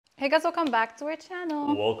Hey guys, welcome back to our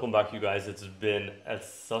channel. Welcome back, you guys. It's been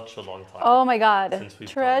such a long time. Oh my god. Since we've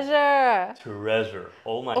Treasure. Treasure.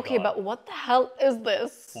 Oh my god. Okay, but what the hell is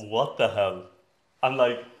this? What the hell? I'm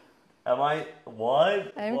like,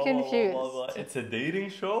 what? I'm confused. It's a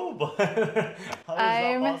dating show? But how is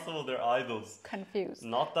that possible? They're idols. Confused.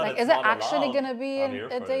 Not that like, it's is it not actually allowed. gonna be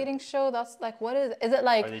a dating show? That's like, what is it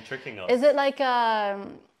like? Are they tricking us? Is it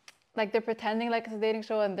like they're pretending like it's a dating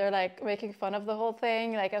show and they're like making fun of the whole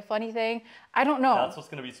thing, like a funny thing? I don't know. That's what's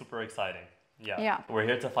gonna be super exciting. Yeah. We're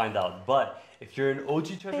here to find out. But if you're an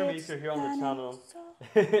OG treasure maker here on the channel,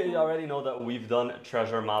 you already know that we've done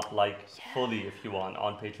treasure map fully, if you want,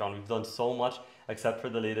 on Patreon. We've done so much except for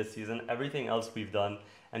the latest season. Everything else we've done,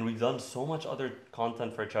 and we've done so much other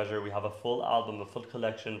content for treasure. We have a full album, a full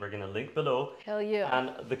collection. We're gonna link below. Hell yeah.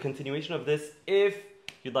 And the continuation of this, if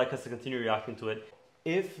you'd like us to continue reacting to it,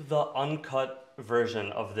 if the uncut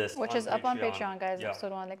version of this, which is up on Patreon, guys,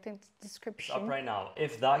 episode 1, link in the description. It's up right now.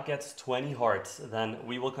 If that gets 20 hearts, then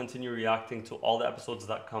we will continue reacting to all the episodes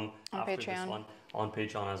that come after this one on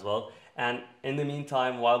Patreon as well. And in the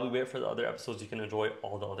meantime, while we wait for the other episodes, you can enjoy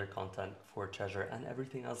all the other content for Treasure and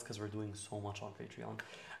everything else, because we're doing so much on Patreon.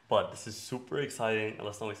 But this is super exciting, and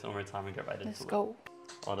let's not waste no more time and get right into it. Let's go.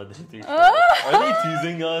 On a dating show. Are they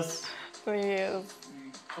teasing us? Please.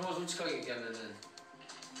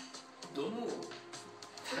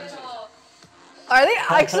 Are they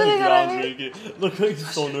actually gonna be? Look like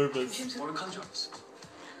he's so nervous.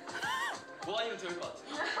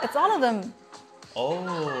 It's all of them.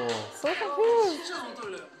 Oh. So confused.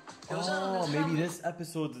 Oh, maybe this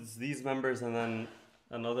episode is these members and then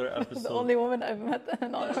another episode. The only woman I've met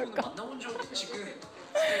and on her call.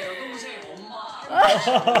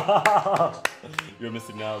 You're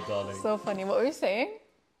missing out, darling. So funny. What were you saying?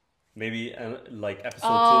 Maybe like episode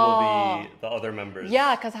 2 will be the other members.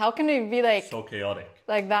 Yeah, because how can it be like so chaotic?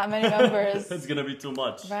 Like that many members. It's gonna be too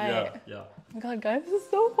much. Right. Yeah. Oh my god, guys, this is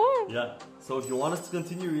so fun. Yeah. So if you want us to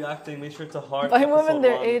continue reacting, make sure to heart. By women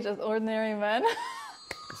their age as ordinary men.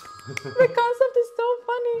 The concept is so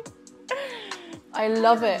funny. I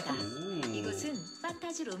love it. 이곳은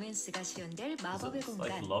판타지 로맨스가 시연될 마법의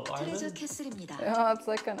공간 트레저 캐슬입니다. Yeah, it's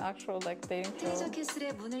like an actual like dating show. 트레저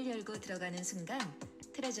캐슬의 문을 열고 들어가는 순간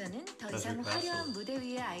트레저는 더 이상 화려한 무대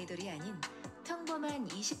위의 아이돌이 아닌 평범한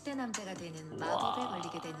 20대 남자가 되는 마법에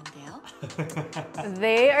걸리게 되는데요.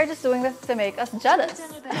 They are just doing this to make us jealous.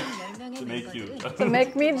 To make you. To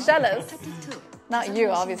make me jealous. Not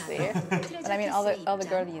you, obviously. But I mean all the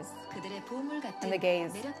girlies. And the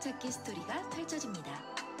gays.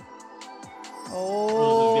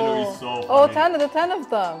 Oh, this is gonna be so funny. The 10 of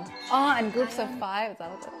them. Ah, and groups of 5. Is that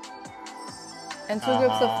what it is? And 2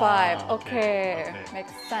 groups of 5. Okay.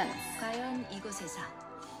 Makes sense.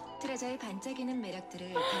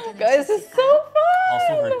 Guys, this is so fun!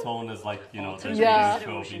 Also, her tone is like, you know, there's a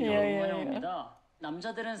show video.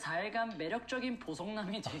 남자들은 4일간 매력적인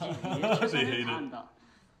보석남이 되기 위해 최선을 다한다.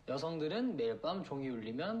 여성들은 매일 밤 종이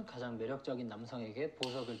울리면 가장 매력적인 남성에게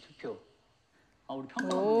보석을 투표. 아, 우리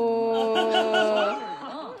평범한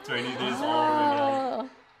 20 days all.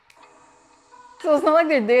 So it's not like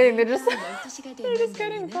they're dating, they're just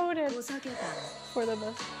getting voted for the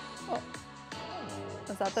best. Oh.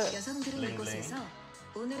 Is that the 여성들은 이곳에서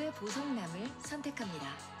오늘의 보석남을 선택합니다.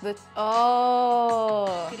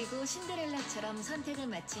 그리고 신데렐라처럼 선택을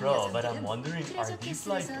마친 but I'm wondering, are these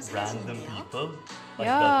like random people? Like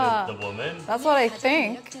yeah, the woman? That's what I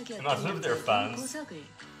think. Imagine if they're fans.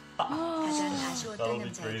 가장 아쉬웠던 That would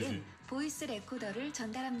be crazy. 보이스 레코더를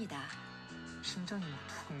전달합니다. 심장이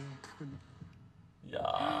두근두근.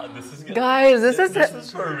 Yeah, this is good. Guys, this is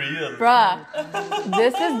for real. Bruh,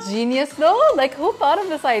 this is genius though. Like, who thought of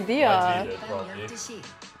this idea?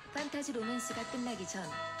 판타지 로맨스가 끝나기 전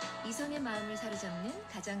이성의 마음을 사로잡는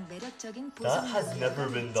가장 매력적인 That has never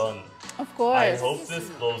been done. Of course. I hope this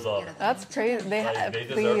blows up. That's crazy. They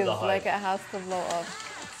please, the hype. like, it has to blow up.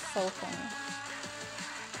 So funny.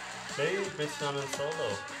 Hey, bitch, not in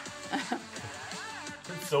solo.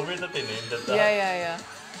 It's so weird that they named it that. Yeah.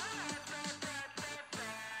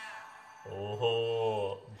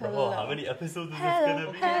 Oh, bro, how many episodes is this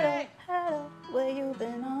gonna be? Hello, where you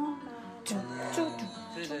been on?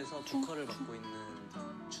 트레저에서 보컬을 맡고 있는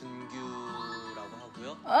준규라고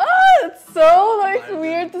하고요. It's so like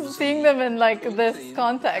weird to seeing them in like this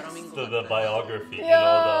context. The biography,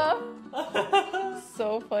 yeah. you know that.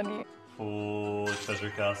 So funny. Oh,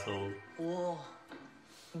 Treasure Castle. 우와,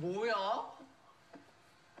 뭐야?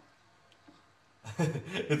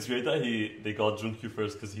 It's great that they got Junkyu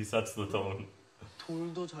first because he sets the tone.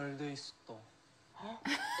 돌도 잘 돼 있어.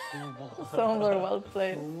 대박. Songs are well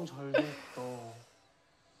played. 너무 잘 돼 있다.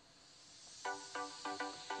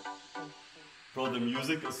 Bro, the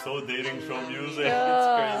music is so dating show music.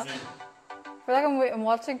 Yeah. It's crazy. I feel like I'm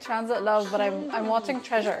watching Transit Love, but I'm watching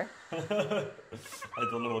Treasure. I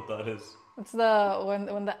don't know what that is. It's the when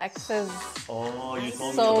the exes. Oh, you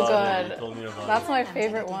told So me about good. it. You told me about That's it. my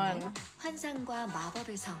favorite one. 환상과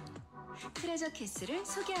마법의 성 트레저 키스를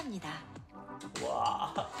소개합니다.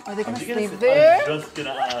 Wow. Are they gonna I'm sleep there? I'm just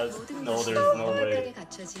gonna ask. 모든 No, 것이 there's no 완벽하게 way.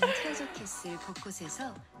 갖춰진 트레저 키스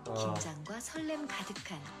곳곳에서 긴장과 설렘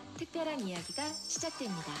가득한 특별한 이야기가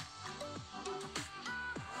시작됩니다.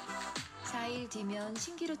 4일 뒤면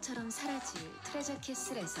신기루처럼 사라질 트레저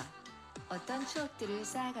키스에서 어떤 추억들을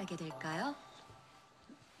쌓아가게 될까요?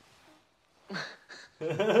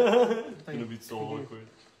 It's gonna be so awkward.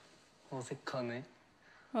 어색하네.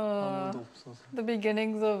 아무도 없어서. The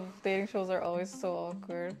beginnings of dating shows are always so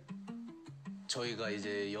awkward. 저희가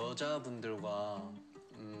이제 여자분들과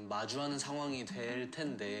마주하는 상황이 될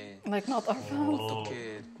텐데 Like not our fault.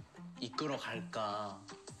 어떻게 이끌어 갈까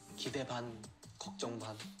기대 반, 걱정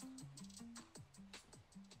반.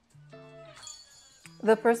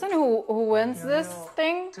 The person who wins this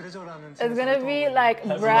thing 트레저라는 is gonna be like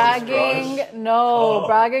Everyone's bragging, crush. no, Oh.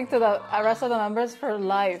 bragging to the rest of the members for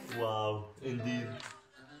life. Wow, indeed.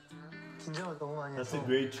 긴장을 너무 많이 That's 해서 a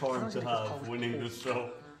great charm to have winning this show.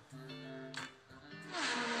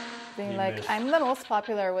 Being He like, missed. I'm the most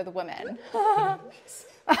popular with women.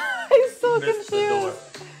 He's so Missed the door.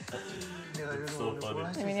 confused. 내가 이래서 So 오늘 funny. 뭘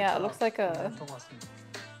할수 I mean, yeah, it 있을까 looks like a 했던 것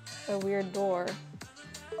같습니다. weird door.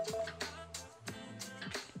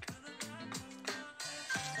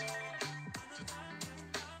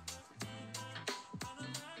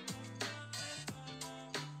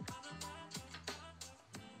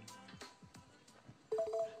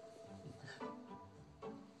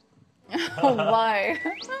 Why?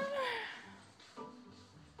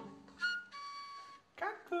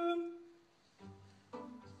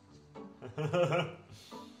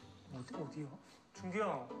 어디야?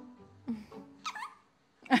 준규야.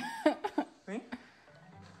 응?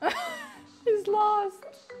 He's lost.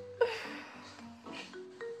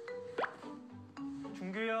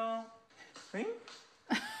 준규야. 응?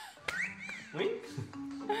 Wait,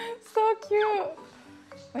 So cute.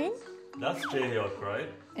 Wait. that's Jaehyuk, right?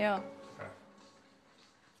 Yeah.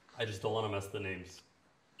 I just don't want to mess the names.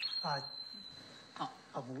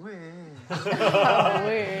 뭐해?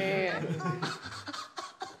 Wait.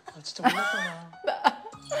 진짜 몰랐잖아.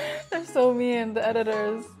 They're so mean, the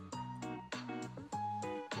editors.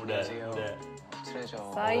 Who that? Who that?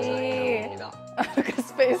 트레저 사이. 입니다. Look at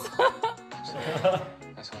his face.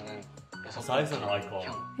 저는 Asai's an icon.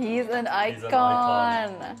 He's an He's an icon.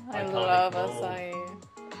 icon. I Iconic love role. Asai.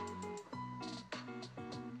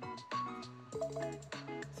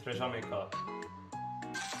 Srejamika.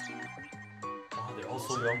 Oh, they're all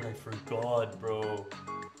so young. I forgot, bro.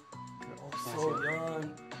 They're all so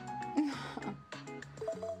young.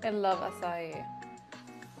 I love Asai.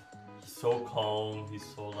 He's so calm. He's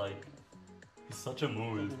so like. He's such a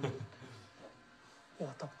mood.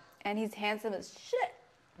 왔다. And he's handsome as shit.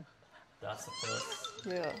 That's a plus.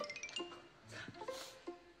 Yeah.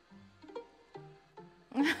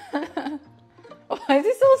 Why is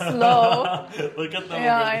he so slow? Look at them.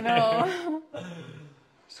 Yeah, I know.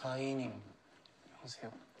 사이님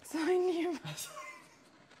안녕하세요. Saenim.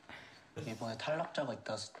 이번에 탈락자가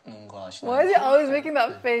있다는 거 아시나요? Why is he always making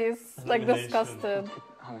that face? Like Elimination. disgusted.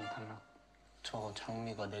 하면 탈락. 저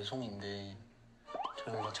장미가 내송인데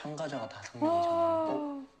저희가 참가자가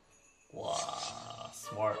 5명이잖아요. Wow,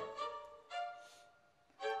 smart.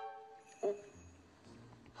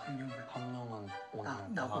 한 명은 오늘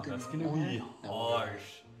That's gonna be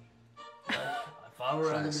harsh. If I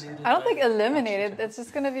were eliminated, I don't think eliminated. It's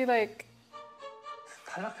just gonna be like.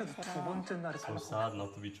 탈락해도 두 번째 날에 so 탈락. sad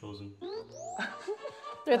not to be chosen.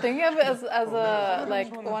 They're thinking of it as a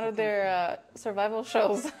like one of their survival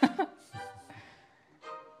shows.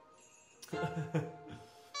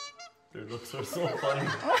 Their looks are so funny.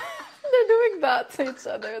 They're doing that to each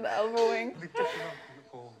other, the elbowing. 느꼈구나.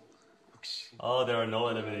 역시. Oh, there are no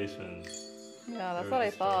eliminations. Yeah, that's They're what I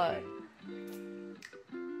just thought. joking.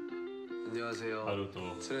 안녕하세요.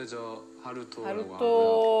 하루토. 트레저 하루토라고 하루토.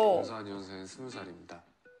 하고요. 04년생 20살입니다.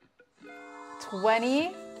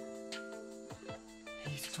 20?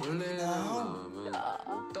 설레는 마음은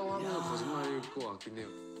없다고 하면 거짓말일 것 같긴 해요.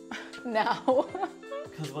 Now.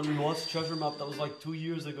 Because when we watched Treasure Map, that was like 2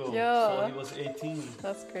 years ago. Yeah. So he was 18.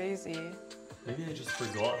 That's crazy. Maybe I just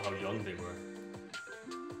forgot how young they were.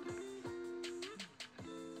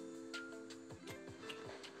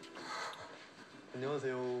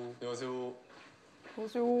 안녕하세요. 안녕하세요.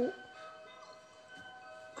 보조.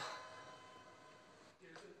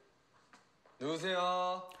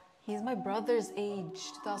 누구세요? He's my brother's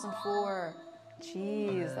age, 2004.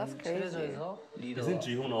 Jeez, that's crazy. Isn't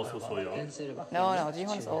Jihoon also so young? No,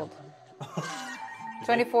 Jihoon's old.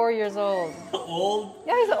 24 years old. Old?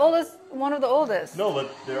 Yeah, he's the oldest, one of the oldest. No, but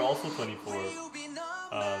they're also 24. Jungkook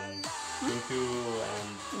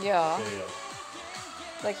and Yeah.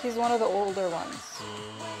 Taeyeon. Like, he's one of the older ones.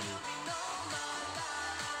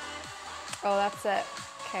 Oh, that's it.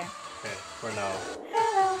 Okay. Okay, for now.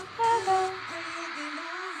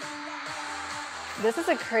 This is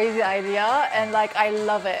a crazy idea, and like, I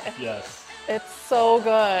love it. Yes. It's so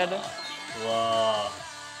good. Wow.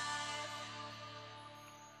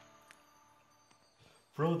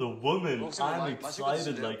 Bro, the woman, I'm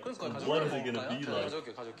excited, like, what is it gonna be like?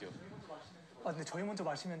 가져올게요. 아 근데 저희 먼저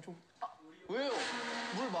마시면 좀. 왜요?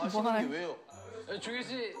 물 마시는 게 왜요? 중일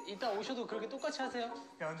씨 이따 오셔도 그렇게 똑같이 하세요.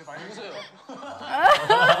 야 근데 많이 누구세요?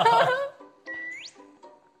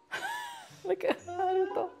 Look at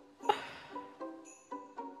Haruto.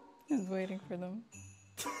 He's waiting for them.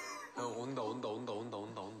 형 온다.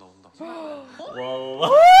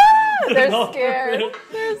 Wow. They're No, scared. for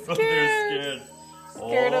They're real. Bro, scared. They're scared.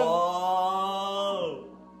 Scared of- Oh.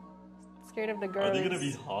 Scared of the Are girls. they gonna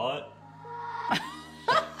be hot?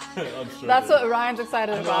 I'm sure. That's they- what Ryan's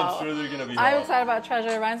excited I know, about. I'm sure they're gonna be I'm hot. excited about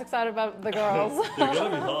Treasure. Ryan's excited about the girls. They're gonna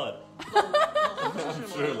be hot. I'm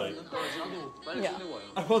sure, like. 빨리 Yeah. 끝내고 와요.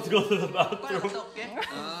 I want to go to the bathroom. 올게.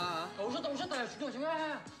 오셨다. 조심해.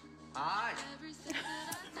 아.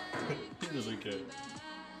 He doesn't care.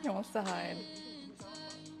 He wants to hide.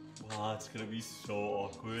 Wow, it's gonna be so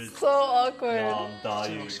awkward. So awkward. No, I'm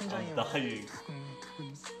dying. I'm dying.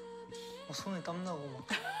 손에 땀 나고 막.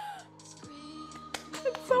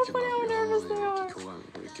 It's so funny how nervous they are. 교감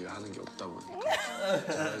이렇게 하는 게 없다 보니까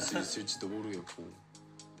잘할 수 있을지도 모르겠고.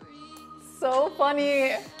 So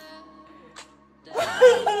funny.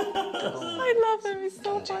 I love him. He's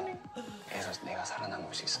so funny. 애서 내가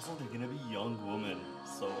살아남을 수 있어. So they're gonna be young women.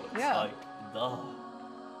 So it's Yeah. like, duh.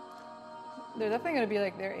 They're definitely gonna be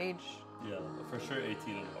like their age. Yeah, for sure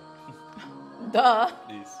 18 and up. Duh.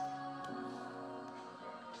 Please.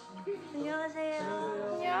 안녕하세요.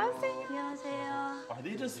 Are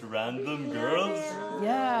they just random girls?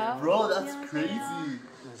 Yeah. Bro, that's crazy.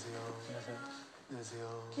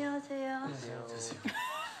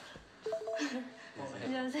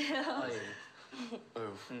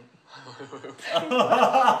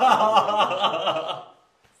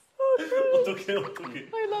 어떡해.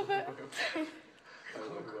 I love it.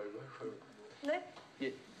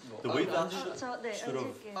 The way that should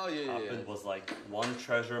have happened was like one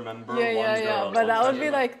Treasure member, one Yeah. girl. But one that would be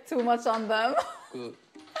Treasure. like too much on them. 그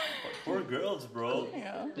Poor girls, bro.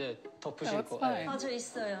 Yeah. 네, 덮으실 That's 거. fine. 저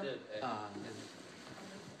있어요. 아, 네.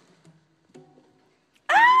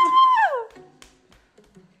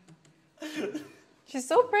 She's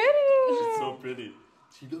so pretty. She's so pretty.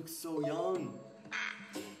 She looks so young.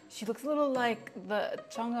 She looks a little like the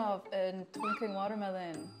Chang'e in Twinkling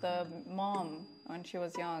Watermelon, the mom when she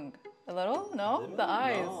was young. A little? No? The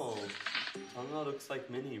eyes. No. Chang'e looks like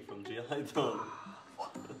Minnie from G.I.Dong.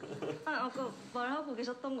 아까 말하고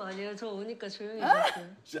계셨던 거 아니에요? 저 오니까 조용히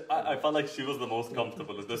해주세요. I felt like she was the most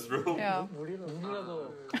comfortable in this room. Yeah.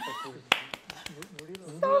 눈이라도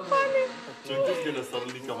So funny. Jungkook's gonna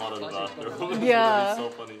suddenly come out of the bathroom. Yeah. It's gonna be so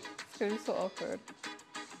funny. It's gonna be so awkward.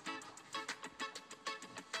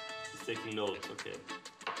 He's taking notes, okay.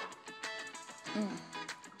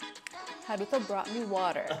 Haruto brought me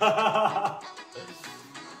water. Wow.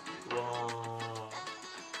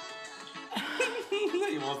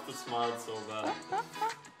 He wants to smile so bad.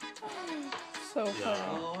 So Yeah.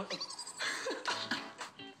 funny.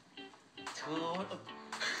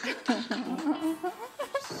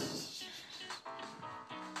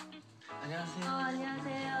 안녕하세요.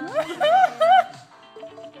 안녕하세요.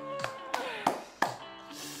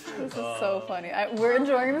 This is so funny. We're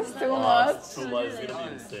enjoying this too Oh, much. it's too much. It's gonna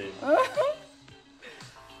be insane.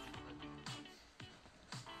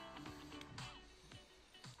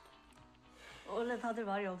 원래 다들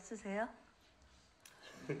말이 없으세요?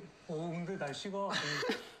 근데 날씨가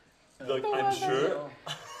Like, I'm sure.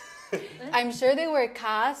 I'm sure they were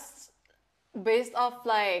cast based off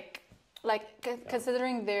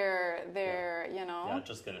considering their you know Yeah,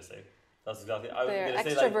 just gonna say. That's exactly. I was their gonna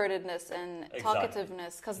say like extrovertedness and Exactly.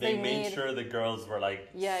 talkativeness because they they made need sure the girls were like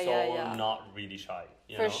Yeah. not really shy.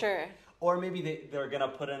 You for know? sure. Or maybe they're gonna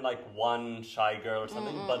put in like one shy girl or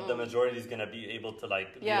something, but the majority is gonna be able to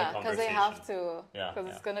like lead a Yeah, because conversation. they have to. Yeah, Because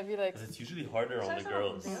yeah. it's gonna be like 'Cause it's usually harder on the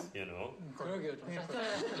girls, you know. 그러게요. 좀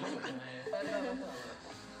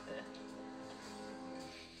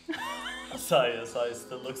Asaya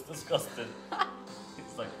still looks disgusted.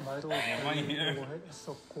 It's like, 말도 많이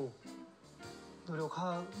했었고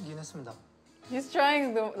노력하긴 했습니다. He's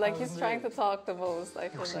trying the he's trying to talk the most. I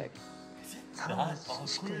feel like. 사람은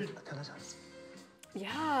쉽게 변하지 않습니다.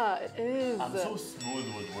 Yeah, it is. I'm so smooth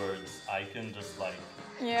with words. I can just like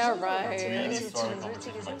Yeah, right. really start a 저는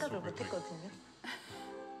솔직히 conversation like 생각을 super quick. 못했거든요.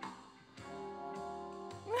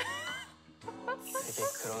 되게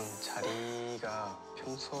그런 자리가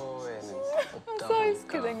평소에는 없다 So he's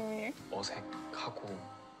보니까 kidding me. 어색하고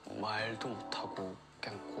말도 못하고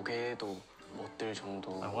그냥 고개도 못 들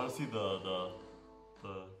정도. I want to see the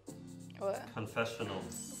What? confessional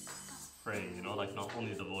frame, you know, like not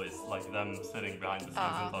only the voice, like them sitting behind the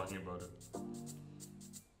scenes and talking about it.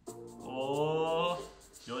 Oh,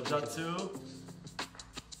 Yoja 2.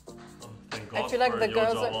 Oh, thank God I feel like for the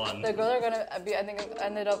girls Yoja 1. are gonna be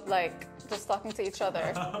ended up like just talking to each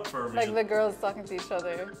other. For Like real. the girls talking to each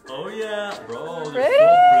other. Oh yeah, bro, they're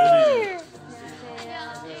Pretty! so pretty.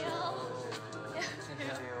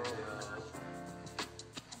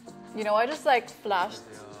 You know, I just like flashed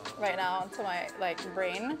right now into my like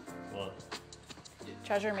brain. What?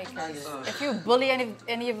 Treasure makers. If you bully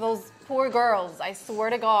any of those poor girls, I swear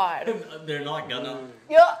to God. They're not gonna.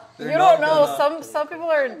 Yeah, They're you don't not know. gonna- Some people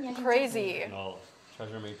are crazy. No,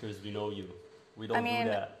 treasure makers, we know you. We don't mean,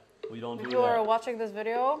 do that. We don't do If you are that. watching this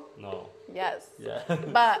video, No. yes. Yeah.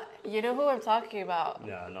 But you know who I'm talking about.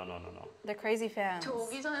 Yeah, no. The crazy fans. 저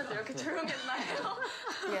오기 전에도 이렇게 조용했나요?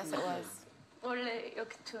 Yes, it was. 원래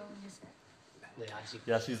이렇게 조용했어요. 네, 아직.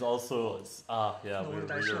 Yeah, she's also. Yeah, 오늘 you're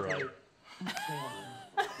날씨가 right. 되게 좋은 것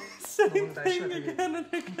같아요. 오늘 날씨가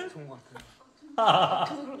되게 좋은 것 같아요.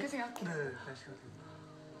 저도 그렇게 생각해요. 네, 날씨가 되게.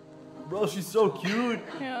 Bro, she's so cute.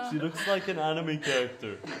 Yeah. She looks like an anime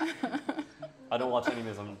character. I don't watch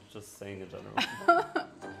animes, I'm just saying in general.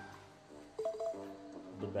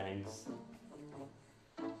 The bangs.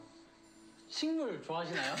 식물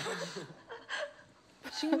좋아하시나요?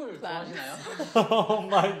 식물 좋아하시나요? Oh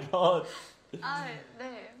my god. 아,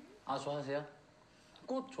 네. 아, 좋아하세요?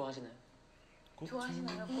 꽃 좋아하시나요?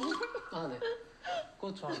 좋아하시나요? 아, 네.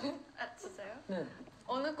 꽃 좋아해요. 아, 진짜요? 네.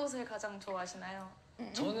 어느 꽃을 가장 좋아하시나요?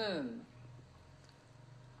 저는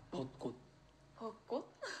벚꽃. 벚꽃?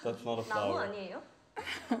 That's not a 나무 flower. 아니에요?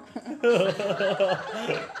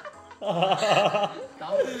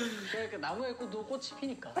 그러니까 나무에 꽃도 꽃이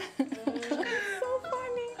피니까.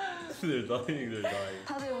 They're dying.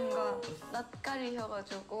 다들 뭔가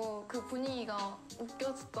낯가리셔가지고 그 분위기가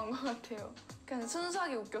웃겼었던 것 같아요. 그냥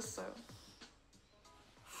순수하게 웃겼어요.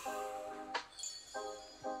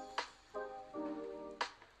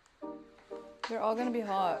 They're all gonna be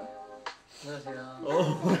hot. 안녕하세요.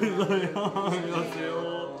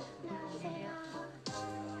 안녕하세요.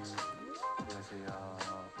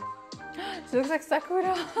 She looks like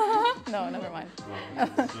Sakura. No, never mind.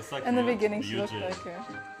 Just like In the beginning, she looked Yujin. like her.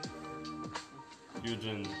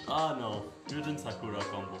 Yujin. No. Yujin Sakura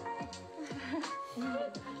combo.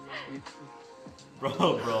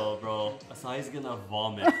 Bro. Asai's gonna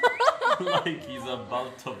vomit. Like he's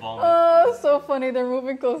about to vomit. Oh, so funny. They're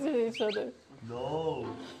moving closer to each other. No.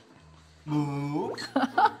 Move.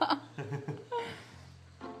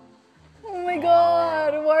 Oh my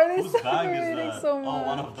God! Why are they Whose bag is separating that? so much? Oh,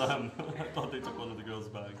 one of them. I thought they took one of the girls'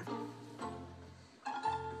 bags.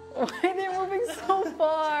 Why are they moving so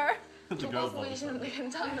far? The 좁아 girls' bags. 보이시는데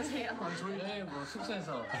괜찮으세요? 저희 뭐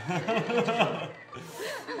숙소에서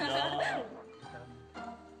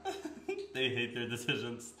They hate their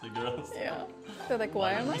decisions, the girls. Yeah. They're like,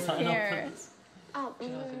 why am I here? 아,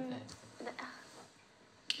 필요하실 때.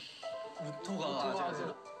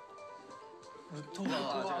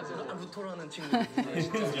 루토라는 친구. She's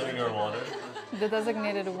getting her water. The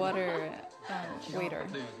designated water waiter.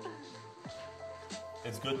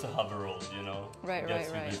 It's good to have a role, you know? Right, Gets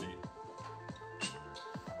right, you right. busy.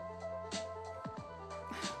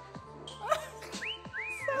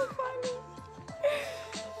 So funny.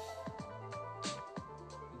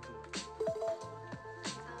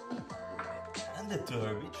 Hand it to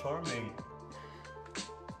her, be charming.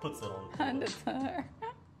 Puts it on. Hand it to her.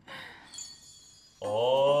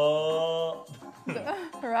 Oh.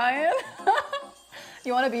 Ryan?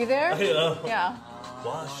 You want to be there? Yeah. Yeah.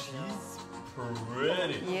 Wow, she's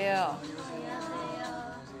pretty. Yeah.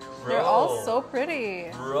 Bro. They're all so pretty.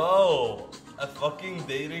 Bro, a fucking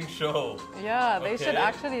dating show. Yeah, they should Okay.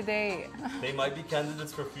 actually date. They might be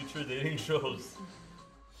candidates for future dating shows.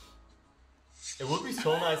 It would be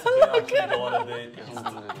so nice if they actually go on a date.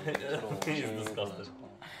 He's disgusted.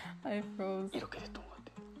 I froze. 이렇게 됐던 것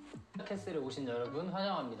같아. 캐슬에 오신 여러분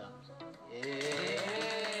환영합니다. 예.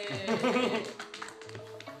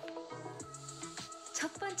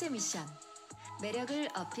 첫 번째 미션. 매력을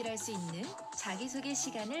어필할 수 있는 자기소개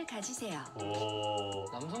시간을 가지세요. 오.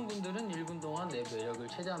 남성분들은 1분 동안 내 매력을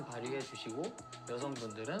최대한 발휘해 주시고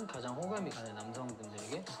여성분들은 가장 호감이 가는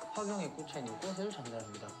남성분들에게 화경에 꽂혀있는 꽃을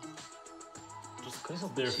전달합니다.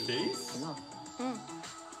 그래서 Their face? 구나.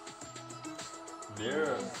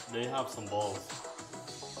 They have some balls.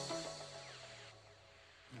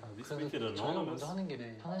 These make it 저희가 anonymous. 먼저 하는 게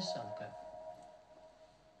편하시지 않을까요?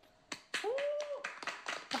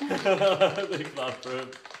 They clap for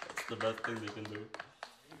him. It's the best thing they can do.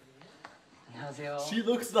 안녕하세요. She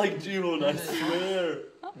looks like June, I swear.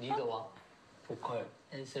 리더와 보컬,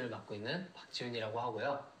 댄스를 맡고 있는 박지훈이라고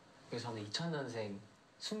하고요. 그래서 저는 2000년생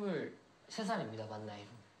 23살입니다. 만 나이로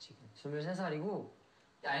지금 23살이고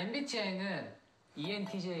MBTI는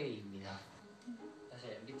ENTJ입니다.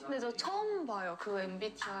 사실 MBTI 근데 저 처음 봐요. 그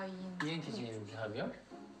MBTI인. ENTJ인 사람이요?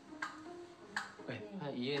 네,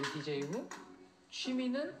 ENTJ고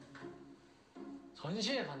취미는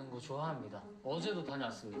전시회 가는 거 좋아합니다. 어제도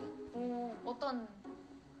다녀왔습니다. 어떤?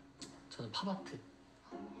 저는 팝아트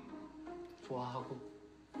좋아하고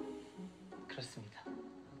그렇습니다.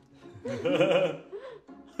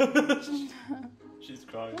 She's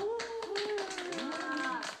crying.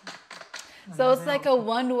 So it's like a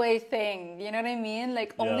one-way thing, you know what I mean?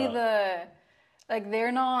 Like only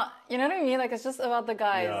they're not, you know what I mean? Like it's just about the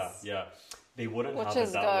guys. Yeah. They wouldn't Which have is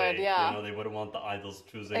it that good, way. yeah. You know, they wouldn't want the idols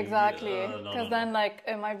choosing. Exactly. No, Because then like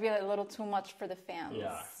it might be a little too much for the fans.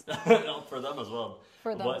 Yeah. For them as well.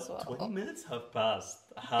 For them as well. 20 minutes have passed.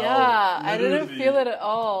 How? Yeah, I didn't Literally, feel it at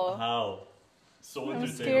all. How? So I'm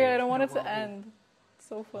entertaining. scared. I don't want it to end.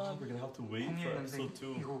 So fun. We're gonna have to wait for episode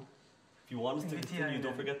 2. 이거 If you want us to continue,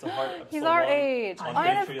 don't forget to heart episode He's our 1 age. on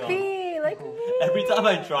INFP, Patreon. like me. Every time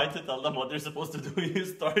I try to tell them what they're supposed to do, you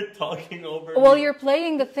start talking over Well, me. you're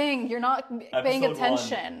playing the thing. You're not paying Episode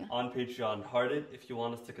attention. 1 on Patreon. Heart it if you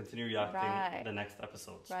want us to continue reacting Right. the next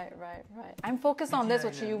episodes. Right. I'm focused on this,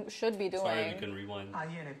 which you should be Sorry, we doing. can rewind.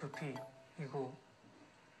 INFP 이거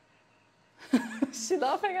She's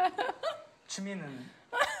laughing at him. 취미는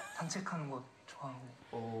산책하는 거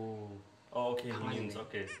좋아하고 Oh, okay, he means,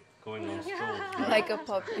 okay. Going on stroll. Like a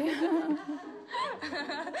puppy.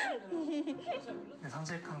 네,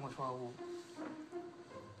 산책하는 거 좋아하고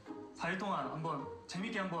 4일 동안 한번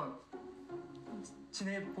재밌게 한번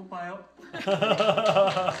지내볼까요?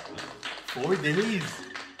 4 days.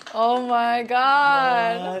 Oh my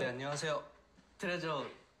god. 네, 안녕하세요. 트레저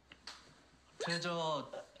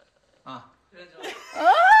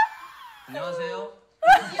안녕하세요.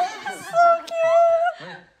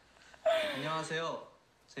 네. 안녕하세요.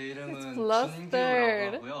 제 이름은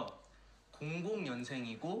flustered. 준규라고 하고요.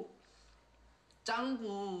 00년생이고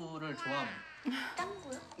짱구를 좋아합니다.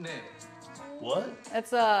 짱구요? 네. What?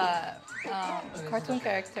 It's a cartoon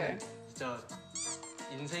character. 진짜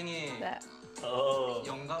인생에 That. Oh.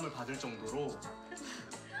 영감을 받을 정도로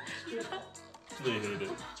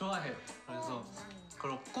네. 좋아해요. 그래서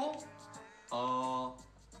그렇고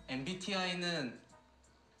MBTI는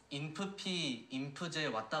인프P, 인프제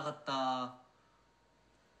왔다 갔다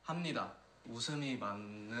합니다. 웃음이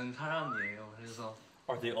많은 사람이에요. 그래서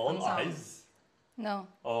Are they all 항상 eyes? No.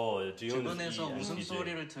 Oh, June 주변에서 is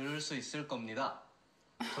웃음소리를 들을 수 있을 겁니다.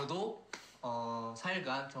 저도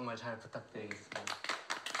 4일간 정말 잘 부탁드리겠습니다.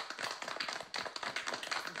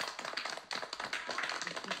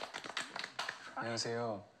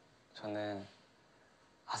 안녕하세요. 저는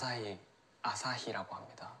아사히라고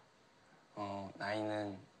합니다.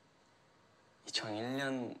 나이는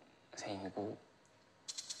 2001년생이고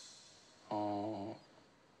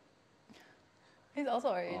He's also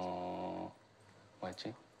our age.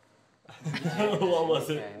 뭐였지? What was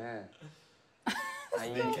it? MBTI는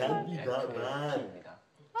They can't be that bad. INFP입니다.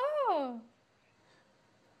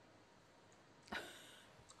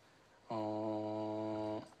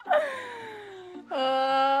 Oh.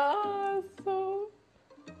 So.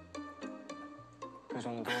 그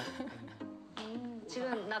정도?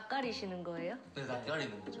 지금 낯가리시는 거예요? 네,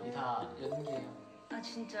 낯가리는 거죠. 다 연기예요. 아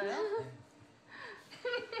진짜요?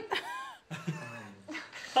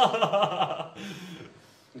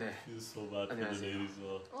 네. He's so bad for the 안녕하세요. ladies.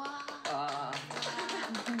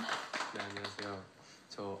 네, 안녕하세요.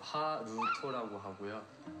 저 하루토라고 하고요.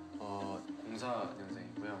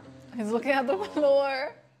 04년생이고요. He's looking at the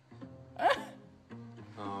floor.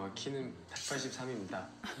 키는 183입니다.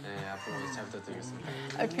 네, 앞으로 잘 부탁드리겠습니다.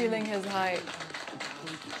 I'm feeling his height.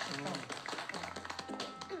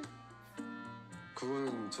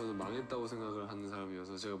 그거는 저는 망했다고 생각을 하는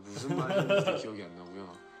사람이어서 제가 무슨 말인지 기억이 안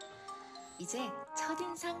나고요. 이제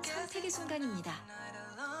첫인상 선택의 순간입니다.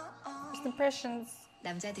 First impressions.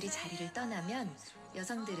 남자들이 자리를 떠나면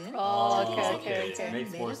여성들은 Oh, 자기가 okay. 가장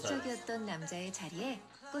Makes more sense. 매력적이었던 남자의 자리에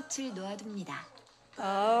꽃을 놓아둡니다.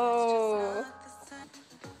 Oh.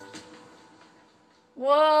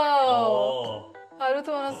 Whoa.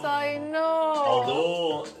 Haruto and Asahi, no.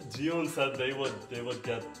 Although Jihoon said they would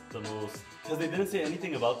get the most because they didn't say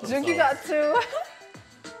anything about themselves. Junki got 2.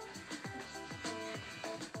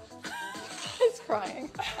 He's crying.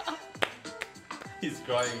 He's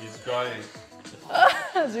crying.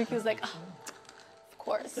 Junki was like, oh, of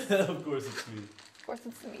course. Of course it's me. Of course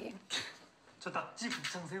it's me. 저 낙지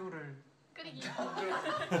곱창 새우를 끓이기.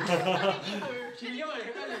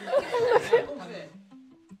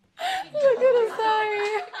 Look at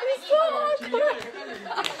Asahi. He's so awkward.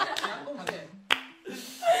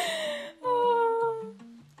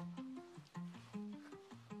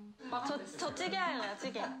 저 찌개 할래요,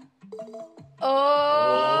 찌개. Oh.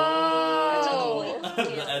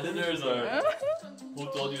 The editors are. Who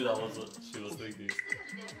told you that was what she was thinking?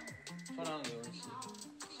 저랑 예원 씨.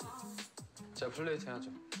 제가 플레이트 해야죠.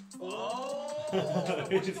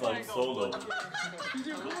 He's like solo.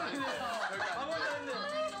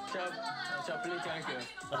 제가 플레이팅 할게요.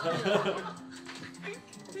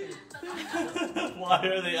 Why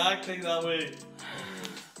are they acting that way?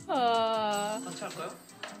 같이 할까요?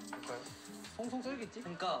 송송 썰겠지?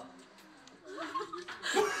 그러니까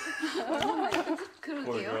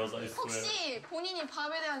Poor girls, I swear. 혹시 본인이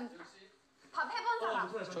밥에 대한 밥 해본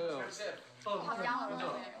사람? 저요. 밥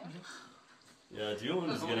양으로 해요. Yeah, Jihoon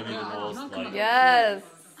is gonna be the most like Yes.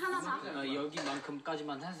 하나 다?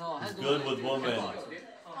 여기만큼까지만 해서 해도 good with women.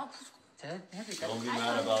 제가 해드릴까요? Don't be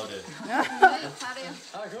mad about it. 네, 잘해요.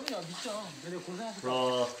 아 그럼요 믿죠. 근데 고생하셨어요.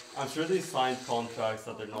 Bro, I'm sure they signed contracts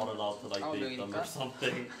that they're not allowed to like date them or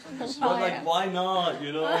something. But Fine. like, why not?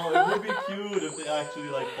 You know, it would be cute if they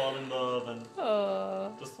actually like fall in love and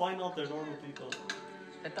just why not? They're normal people.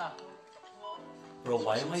 됐다. Bro,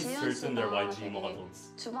 why am I certain they're YG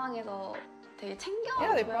models? 주방에서 되게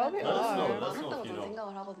Yeah, they probably are. Let's know 많았다고 if you 저는 know.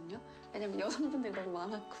 생각을 하거든요. 왜냐면 여성분들이 너무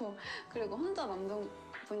많았고 그리고 혼자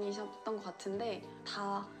남성분이셨던 것 같은데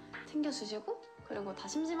다 챙겨주시고 그리고 다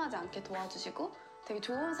심심하지 않게 도와주시고 되게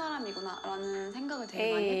좋은 사람이구나라는 생각을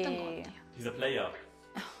되게 많이 했던 것 같아요. He's a player.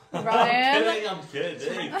 Ryan. I'm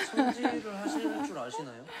kidding. 손질을 하실 줄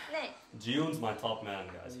아시나요? 네. Jihoon's my top man,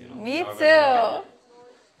 guys. You know. Me They are very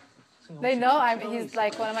too. They know he's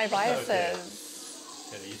like one of my biases.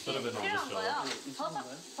 Okay, you should have been on the 필요한 show. 거요?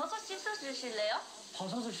 버섯 씻어주실래요?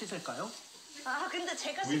 버섯을 씻을까요? 아 근데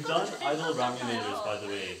제가 We've done 씻어드릴 idol 수 ramunators, 없잖아요. by the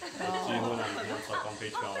way. Jihoon and Jihoon talk on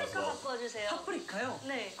Patreon as 파프리카 well. 바꿔주세요. 파프리카요?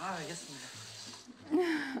 네. 아 알겠습니다.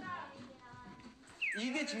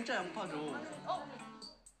 이게 진짜 양파죠.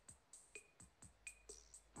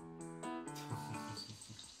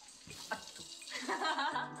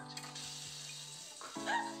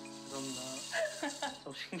 감사합니다.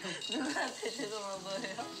 저 신경 누구한테 죄송한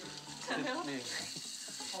거예요? 저요? 네.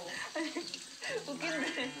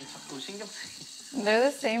 웃긴데. 자꾸 신경 쓰이. They're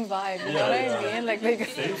the same vibe. You know what Yeah, I yeah. mean? Like they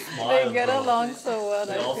Same smile, they get bro. along so well.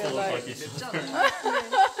 They I also feel look like like each 맵지 other.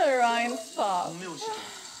 않아요? Ryan, stop. 안 매우시죠?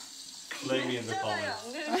 Slay me in the comments.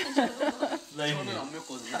 Slay me. 저는 안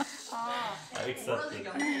맵거든요. I accept it.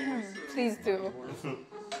 Please do.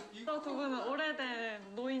 저 두 분은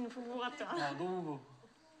오래된 노인 부부 같지 않아요? 아 너무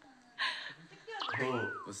Oh.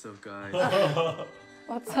 What's up, guys?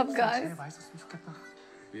 What's up, guys? 제일 맛있었으면 좋겠다.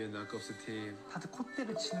 위에 낙곱새 팀. 다들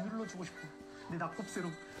콧대를 진흙으로 주고 싶어. 내 낙곱새로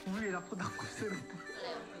우리의 낙곱새로.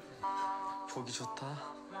 보기 좋다.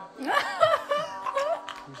 Yeah.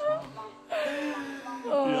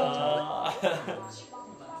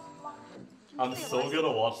 I'm so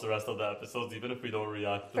gonna watch the rest of the episodes, even if we don't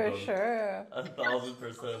react to For them. sure.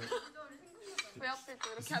 1,000%. 왜 하필 또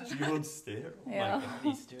이렇게 앉아? Jihoon stare. Oh Yeah. my god,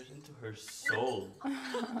 he stared into her soul.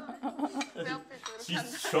 왜 하필 또 이렇게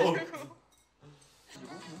She's choked. 앉아가지고?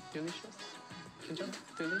 Delicious. 괜찮아?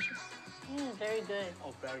 Delicious. Very good.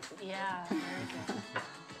 어, very good. Yeah.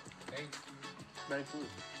 Very good.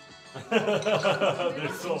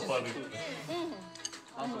 They're so funny.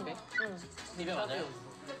 아 오케이. 입에 맞아요.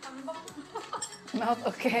 Mouth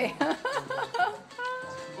okay.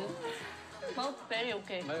 Mouth very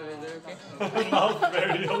okay. 말 이렇게. Mouth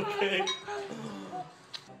very okay.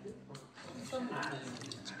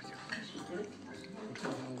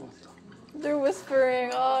 They're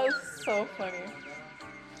whispering. Oh, it's so funny.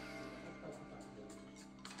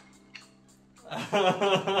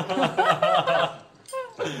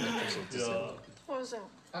 Yeah. 보여주세요.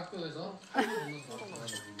 학교에서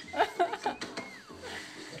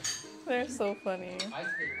They're so funny.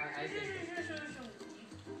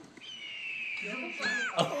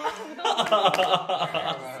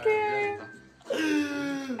 Scary.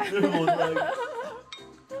 They're both like.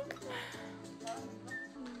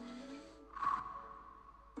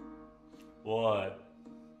 What?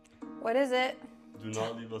 What is it? Do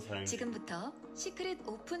not leave us hanging. 지금부터 시크릿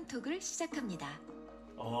오픈 톡을 시작합니다.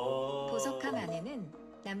 Oh. 보석함 안에는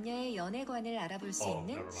남녀의 연애관을 알아볼 수 never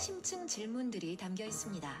있는 mind. 심층 질문들이 담겨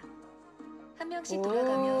있습니다. 한 명씩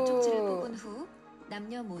돌아가며 쪽지를 뽑은 후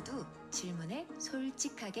남녀 모두 질문에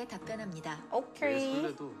솔직하게 답변합니다. Okay.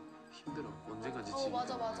 설레도 힘들어. 언젠가지 지금.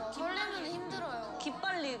 맞아. 설레면 힘들어요.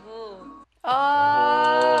 기빨리고.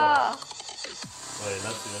 Ah. Wait,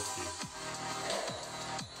 let's see.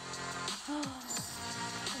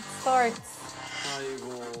 Starts. 아이고.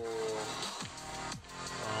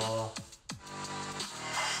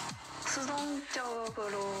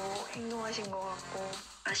 수동적으로 행동하신 것 같고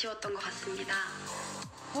아쉬웠던 것 같습니다.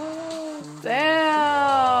 Damn.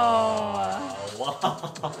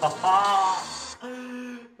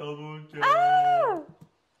 너무 웃겨.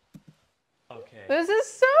 Okay. This is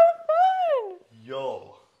so fun.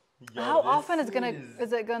 Yo, How this often is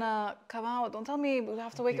it gonna come out? Don't tell me we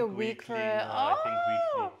have to wait a week for it. I think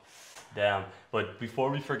weekly. Damn. But before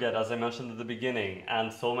we forget, as I mentioned at the beginning,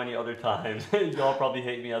 and so many other times, y'all probably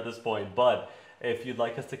hate me at this point, but if you'd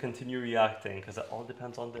like us to continue reacting, because it all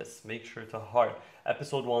depends on this, make sure to heart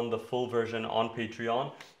episode 1, the full version on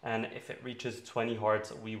Patreon, and if it reaches 20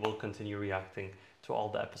 hearts, we will continue reacting to all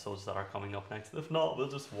the episodes that are coming up next. If not, we'll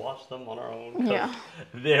just watch them on our own. Yeah.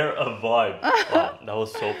 They're a vibe. Wow, that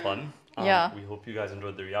was so fun. Yeah. We hope you guys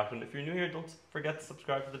enjoyed the reaction. If you're new here, don't forget to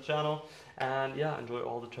subscribe to the channel. And yeah, enjoy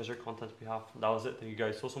all the treasure content we have. That was it. Thank you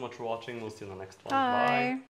guys so much for watching. We'll see you in the next one. Bye. Bye.